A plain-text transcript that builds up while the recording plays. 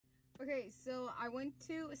Okay, so I went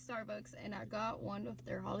to Starbucks and I got one of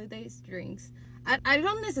their holidays drinks. I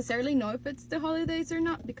don't necessarily know if it's the holidays or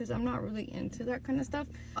not because I'm not really into that kind of stuff.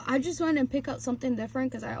 I just went and pick out something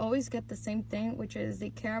different because I always get the same thing, which is the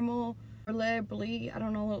caramel brie. I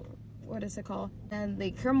don't know what is it called, and the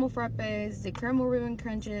caramel frappes, the caramel ribbon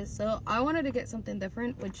crunches. So I wanted to get something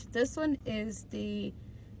different, which this one is the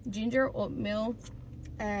ginger oatmeal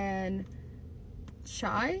and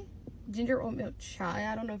chai. Ginger oatmeal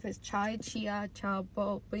chai. I don't know if it's chai, chia,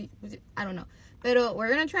 chabo, but I don't know. But we're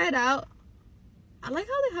gonna try it out. I like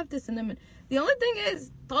how they have the cinnamon. The only thing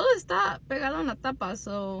is, todo está pegado en la tapa,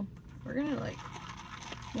 so we're gonna like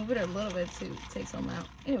move it a little bit to take some out.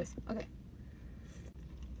 Anyways, okay.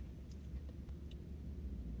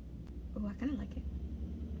 Oh, I kind of like it.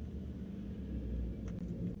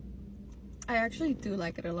 I actually do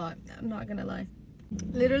like it a lot. I'm not gonna lie.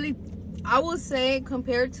 Literally, I will say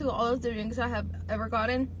compared to all of the drinks I have ever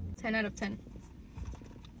gotten, 10 out of 10.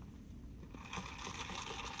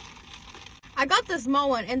 I got the small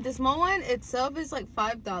one, and the small one itself is like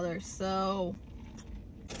 $5. So,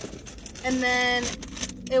 and then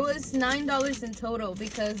it was $9 in total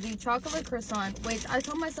because the chocolate croissant, which I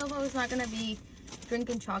told myself I was not gonna be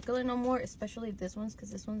drinking chocolate no more, especially this one's,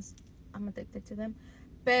 because this one's, I'm addicted to them.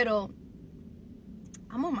 Pero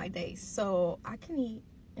I'm on my days, so I can eat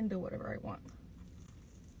and do whatever I want.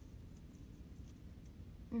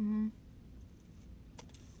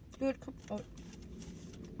 Good. Oh.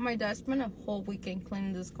 My dad spent a whole weekend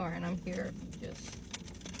cleaning this car, and I'm here just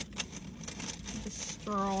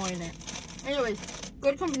destroying it. Anyways,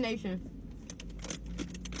 good combination.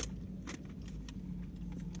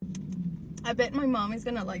 I bet my mom is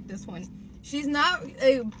gonna like this one. She's not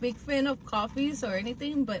a big fan of coffees or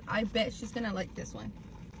anything, but I bet she's gonna like this one.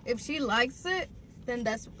 If she likes it, then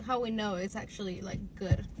that's how we know it's actually like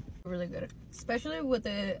good, really good. Especially with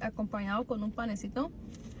the acompañado con un panecito.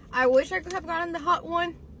 I wish I could have gotten the hot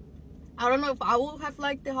one. I don't know if I will have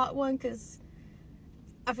liked the hot one because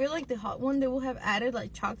I feel like the hot one they will have added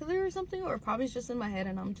like chocolate or something, or probably it's just in my head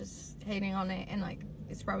and I'm just hating on it, and like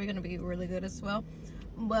it's probably gonna be really good as well.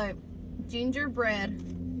 But gingerbread,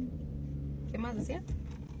 ¿qué más decía?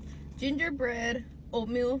 Gingerbread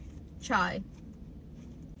oatmeal chai.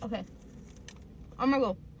 Okay, I'm gonna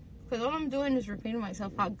go because all I'm doing is repeating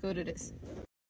myself how good it is.